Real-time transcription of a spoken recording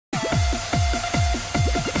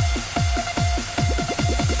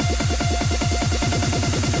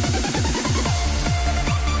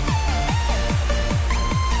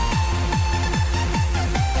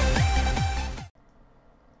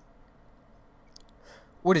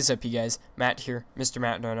What is up, you guys? Matt here, Mr.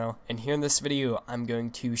 Matt Darnell, and here in this video I'm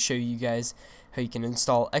going to show you guys how you can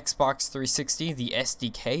install Xbox 360, the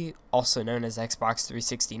SDK, also known as Xbox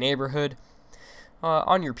 360 Neighborhood,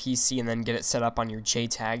 on your PC, and then get it set up on your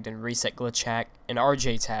Jtagged and Reset Glitch Hack and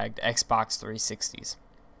R-JTAG Xbox 360s.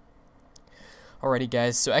 Alrighty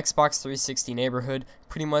guys, so Xbox 360 Neighborhood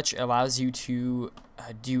pretty much allows you to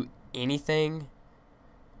do anything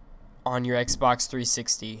on your Xbox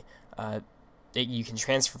 360. You can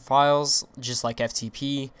transfer files just like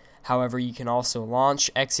FTP. However, you can also launch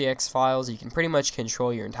XeX files. You can pretty much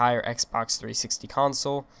control your entire Xbox 360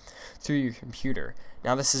 console through your computer.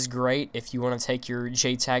 Now, this is great if you want to take your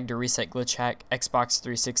Jtag to Reset Glitch Hack Xbox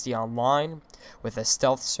 360 online with a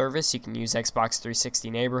stealth service. You can use Xbox 360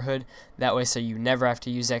 Neighborhood. That way, so you never have to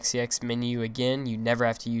use XeXMenu again. You never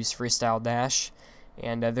have to use FreeStyleDash,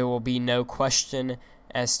 and there will be no question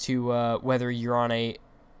as to whether you're on a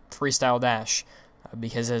FreeStyleDash,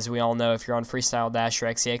 because as we all know, if you're on FreeStyleDash or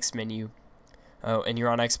XeXMenu and you're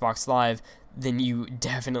on Xbox Live, then you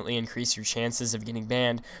definitely increase your chances of getting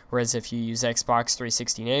banned, whereas if you use Xbox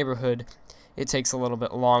 360 Neighborhood, it takes a little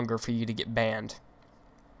bit longer for you to get banned.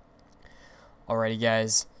 Alrighty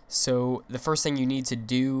guys, so the first thing you need to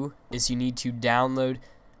do is you need to download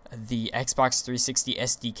the Xbox 360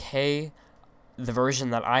 SDK. The version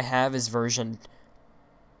that I have is version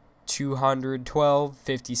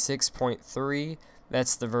 212.56.3.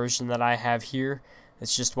 That's the version that I have here.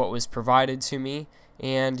 It's just what was provided to me,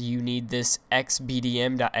 and you need this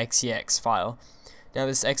xbdm.xex file. Now,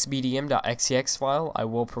 this xbdm.xex file, I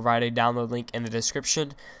will provide a download link in the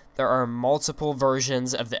description. There are multiple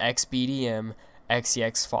versions of the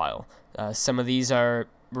xbdm.xex file. Some of these are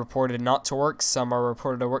reported not to work, some are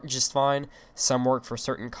reported to work just fine, some work for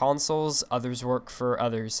certain consoles, others work for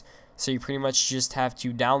others. So you pretty much just have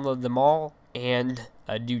to download them all and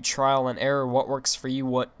do trial and error, what works for you,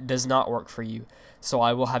 what does not work for you. So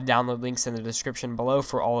I will have download links in the description below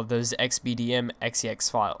for all of those xbdm.xex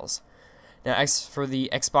files. Now, as for the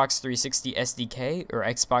Xbox 360 SDK or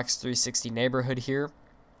Xbox 360 Neighborhood here,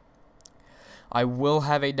 I will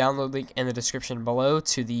have a download link in the description below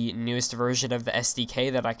to the newest version of the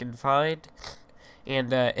SDK that I can find.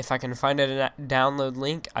 And if I can find a download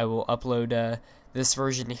link, I will upload this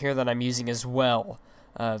version here that I'm using as well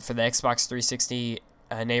for the Xbox 360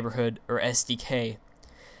 Neighborhood or SDK.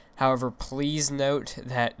 However, please note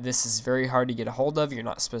that this is very hard to get a hold of. You're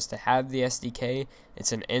not supposed to have the SDK.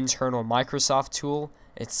 It's an internal Microsoft tool.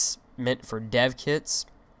 It's meant for dev kits,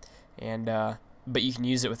 and but you can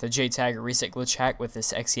use it with a Jtag or Reset Glitch Hack with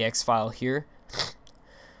this XeX file here.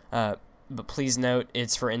 But please note,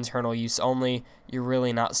 it's for internal use only. You're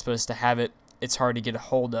really not supposed to have it. It's hard to get a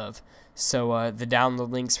hold of. So the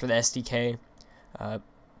download links for the SDK,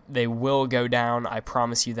 they will go down, I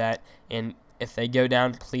promise you that. And if they go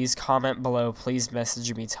down, please comment below, please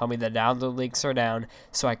message me, tell me the download links are down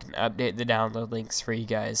so I can update the download links for you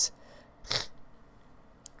guys.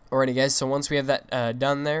 Alrighty guys, so once we have that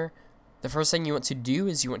done there, the first thing you want to do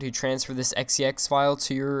is you want to transfer this XeX file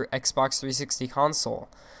to your Xbox 360 console.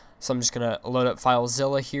 So I'm just going to load up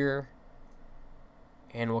FileZilla here,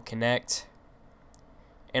 and we'll connect.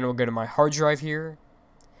 And we'll go to my hard drive here,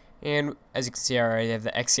 and as you can see, I already have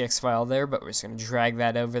the XeX file there, but we're just going to drag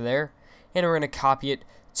that over there, and we're going to copy it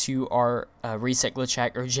to our Reset Glitch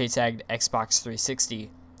Hack or Jtagged Xbox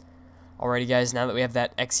 360. Alrighty guys, now that we have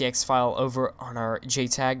that XeX file over on our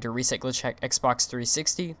Jtagged or Reset Glitch Hack Xbox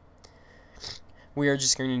 360, we are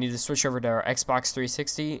just going to need to switch over to our Xbox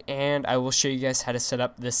 360, and I will show you guys how to set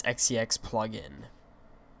up this XeX plugin.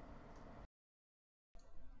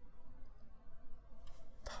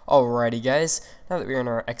 Alrighty guys, now that we're in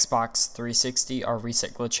our Xbox 360, our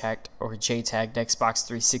Reset Glitch Hacked or Jtagged Xbox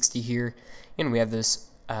 360 here, and we have those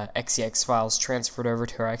XeX files transferred over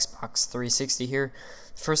to our Xbox 360 here,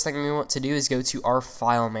 the first thing we want to do is go to our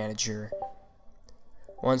file manager.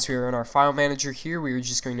 Once we are in our file manager here, we are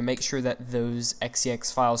just going to make sure that those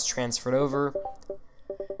XeX files transferred over.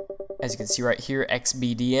 As you can see right here,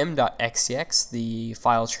 xbdm.xex, the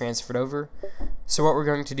file transferred over. So what we're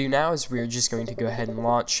going to do now is we are just going to go ahead and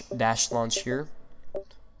launch Dashlaunch here. We're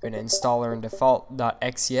going to install our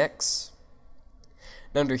default.xex.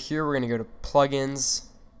 And under here, we're going to go to plugins.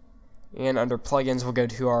 And under plugins, we'll go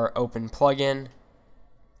to our open plugin.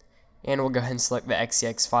 And we'll go ahead and select the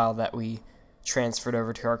XeX file that we transferred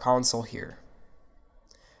over to our console here.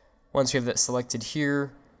 Once we have that selected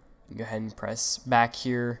here, go ahead and press back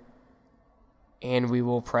here. And we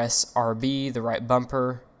will press RB, the right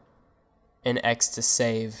bumper, and X to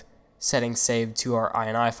save, setting save to our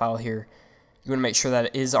INI file here. You want to make sure that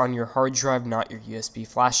it is on your hard drive, not your USB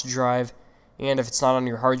flash drive, And if it's not on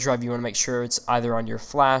your hard drive, you want to make sure it's either on your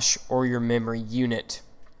flash or your memory unit.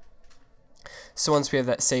 So once we have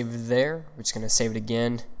that saved there, we're just going to save it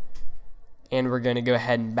again, and we're going to go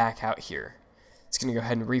ahead and back out here. It's going to go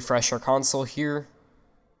ahead and refresh our console here.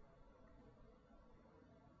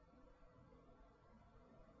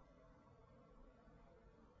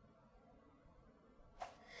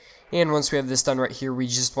 And once we have this done right here, we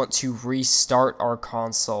just want to restart our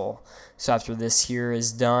console. So after this here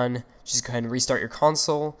is done, just go ahead and restart your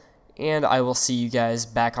console, and I will see you guys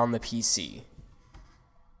back on the PC.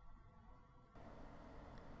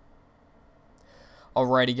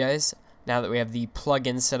 Alrighty guys, now that we have the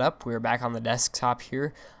plugin set up, we're back on the desktop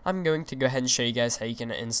here. I'm going to go ahead and show you guys how you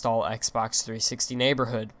can install Xbox 360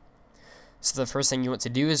 Neighborhood. So the first thing you want to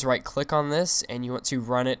do is right click on this, and you want to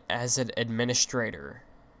run it as an administrator.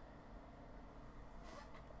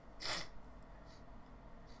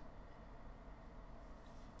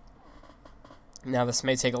 Now this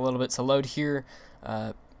may take a little bit to load here.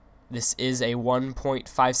 This is a 1.56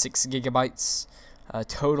 gigabytes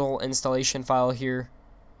total installation file here.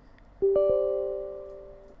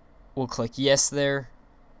 We'll click yes there,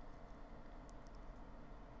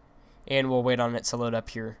 and we'll wait on it to load up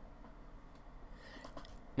here.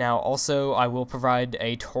 Now also I will provide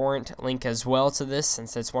a torrent link as well to this,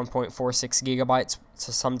 since it's 1.46 gigabytes,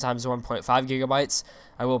 so sometimes 1.5 gigabytes.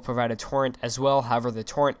 I will provide a torrent as well. However, the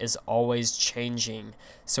torrent is always changing,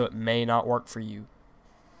 so it may not work for you.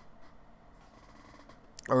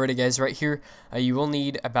 Alrighty guys, right here you will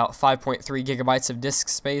need about 5.3 gigabytes of disk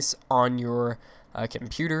space on your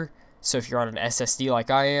computer. So if you're on an SSD like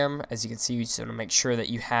I am, as you can see, you just want to make sure that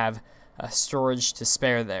you have storage to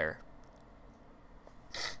spare there.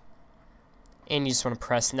 And you just want to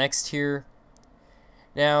press next here.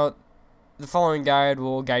 Now, the following guide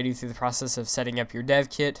will guide you through the process of setting up your dev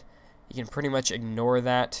kit. You can pretty much ignore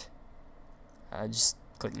that. Just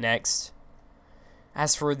click next.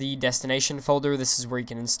 As for the destination folder, this is where you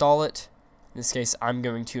can install it. In this case, I'm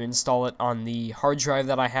going to install it on the hard drive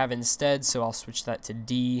that I have instead, so I'll switch that to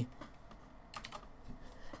D.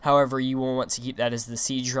 However, you will want to keep that as the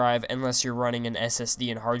C drive unless you're running an SSD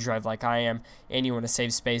and hard drive like I am, and you want to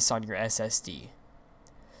save space on your SSD.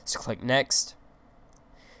 So click next,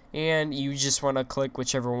 and you just want to click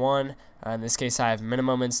whichever one. In this case, I have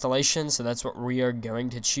minimum installation, so that's what we are going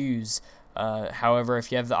to choose. However,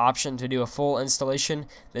 if you have the option to do a full installation,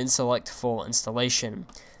 then select full installation.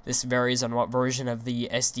 This varies on what version of the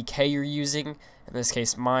SDK you're using. In this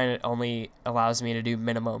case, mine, it only allows me to do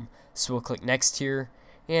minimum. So we'll click next here,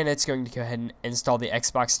 and it's going to go ahead and install the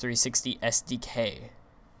Xbox 360 SDK.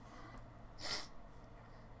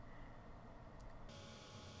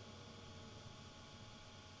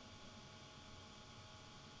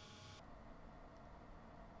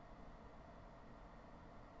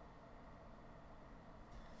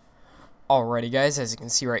 Alrighty guys, as you can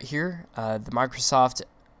see right here, the Microsoft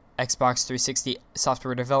Xbox 360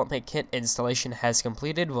 Software Development Kit installation has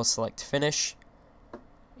completed. We'll select Finish,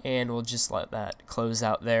 and we'll just let that close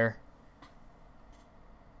out there.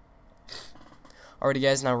 Alrighty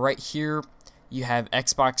guys, now right here you have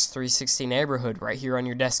Xbox 360 Neighborhood right here on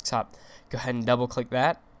your desktop. Go ahead and double click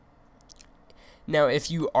that. Now, if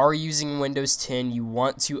you are using Windows 10, you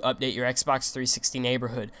want to update your Xbox 360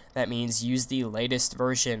 Neighborhood. That means use the latest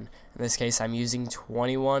version. In this case, I'm using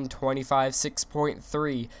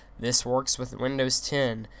 21.25.6.3. This works with Windows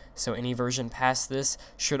 10, so any version past this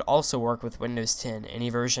should also work with Windows 10. Any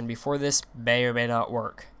version before this may or may not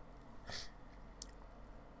work.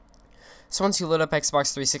 So once you load up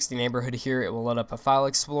Xbox 360 Neighborhood here, it will load up a file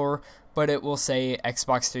explorer, but it will say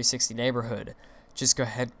Xbox 360 Neighborhood. Just go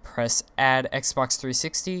ahead and press Add Xbox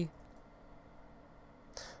 360.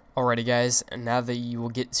 Alrighty guys, and now that you will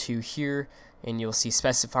get to here, and you'll see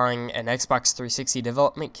specifying an Xbox 360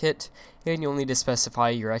 development kit, and you'll need to specify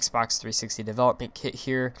your Xbox 360 development kit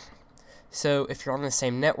here. So if you're on the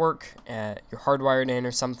same network, you're hardwired in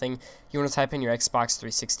or something, you want to type in your Xbox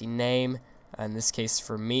 360 name. In this case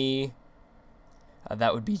for me,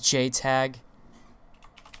 that would be Jtag.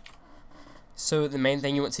 So the main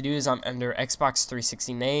thing you want to do is under Xbox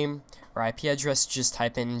 360 name or IP address, just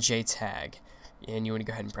type in Jtag, and you want to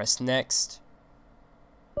go ahead and press next.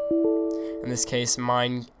 In this case,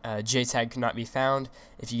 mine, Jtag could not be found.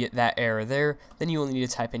 If you get that error there, then you will need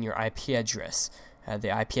to type in your IP address.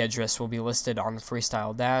 The IP address will be listed on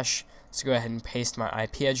FreeStyleDash, so go ahead and paste my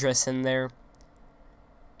IP address in there.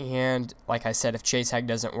 And like I said, if Jtag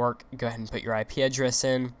doesn't work, go ahead and put your IP address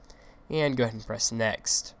in, and go ahead and press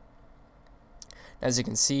next. As you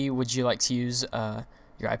can see, would you like to use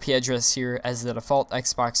your IP address here as the default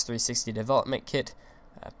Xbox 360 development kit,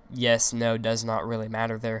 Yes, no, does not really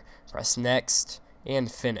matter there. Press next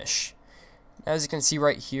and finish. Now, as you can see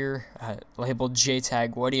right here, labeled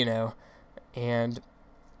JTAG, what do you know? And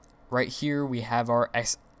right here we have our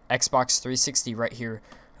Xbox 360 right here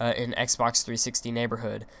in Xbox 360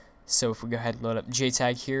 neighborhood. So if we go ahead and load up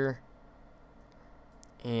JTAG here,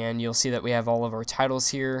 and you'll see that we have all of our titles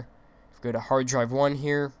here. If we go to hard drive 1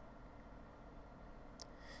 here,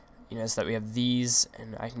 you notice that we have these,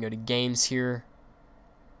 and I can go to games here.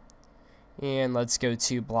 And let's go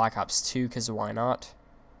to Black Ops 2, because why not?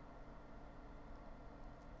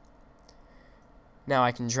 Now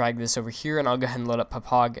I can drag this over here, and I'll go ahead and load up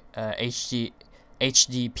Hauppauge HD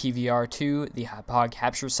PVR2, the Hauppauge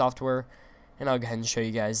capture software, and I'll go ahead and show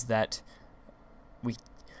you guys that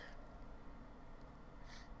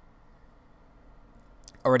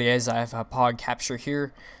already as I have Hauppauge capture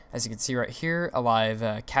here. As you can see right here, a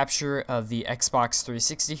live capture of the Xbox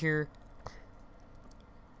 360 here.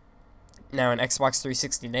 Now in Xbox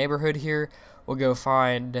 360 neighborhood here, we'll go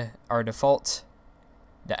find our default,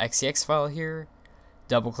 the XeX file here,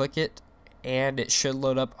 double click it, and it should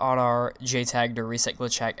load up on our JTAG to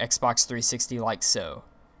ResetGlitchHack Xbox 360 like so.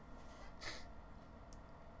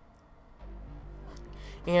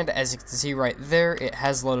 And as you can see right there, it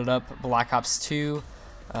has loaded up Black Ops 2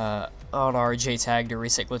 on our JTAG to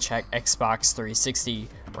ResetGlitchHack Xbox 360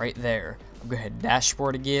 right there. I'll go ahead and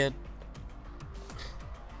dashboard again.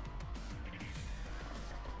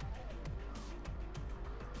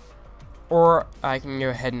 Or I can go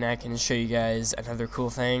ahead and I can show you guys another cool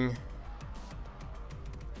thing.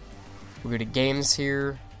 We'll go to games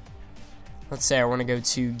here. Let's say I want to go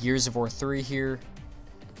to Gears of War 3 here.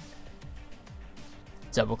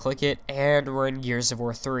 Double click it, and we're in Gears of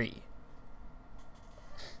War 3.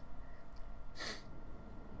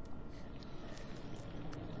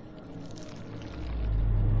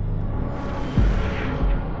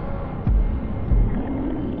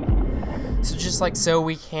 So just like so,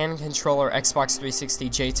 we can control our Xbox 360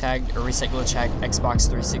 JTAG or ResetGlitchHack Xbox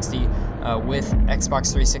 360 with Xbox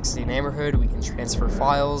 360 neighborhood. We can transfer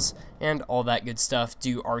files and all that good stuff,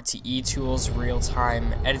 do RTE tools,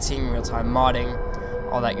 real-time editing, real-time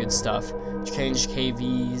modding, all that good stuff, change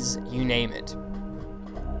KVs, you name it.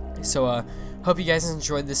 So hope you guys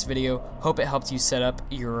enjoyed this video. Hope it helped you set up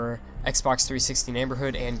your Xbox 360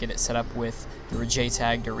 neighborhood and get it set up with your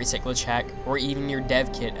JTAG to ResetGlitchHack or even your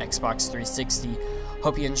dev kit Xbox 360.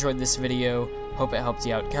 Hope you enjoyed this video. Hope it helped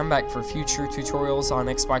you out. Come back for future tutorials on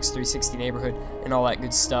Xbox 360 neighborhood and all that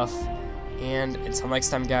good stuff. And until next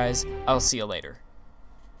time, guys, I'll see you later.